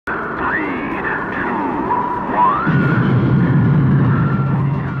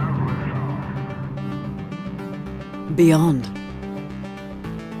Beyond.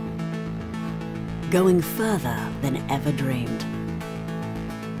 Going further than ever dreamed.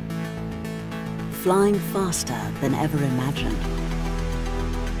 Flying faster than ever imagined.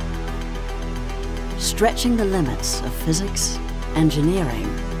 Stretching the limits of physics, engineering,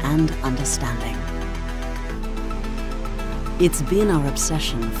 and understanding. It's been our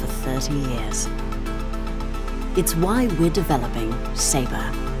obsession for 30 years. It's why we're developing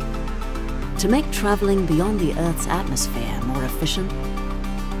SABRE. To make traveling beyond the Earth's atmosphere more efficient,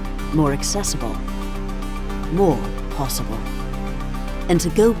 more accessible, more possible, and to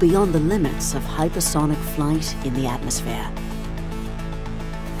go beyond the limits of hypersonic flight in the atmosphere.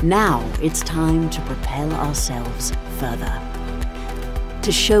 Now it's time to propel ourselves further,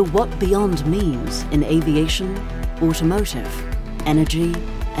 to show what beyond means in aviation, automotive, energy,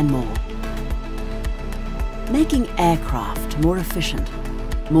 and more. Making aircraft more efficient,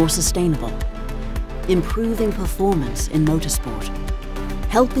 more sustainable, improving performance in motorsport,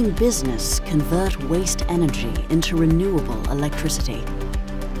 helping business convert waste energy into renewable electricity,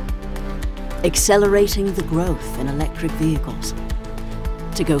 accelerating the growth in electric vehicles,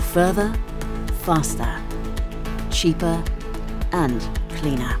 to go further, faster, cheaper, and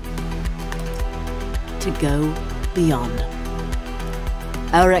cleaner, to go beyond.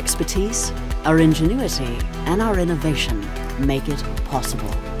 Our expertise, our ingenuity, and our innovation make it possible.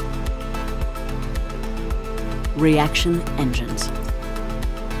 Reaction engines.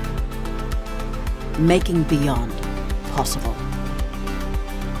 Making beyond possible.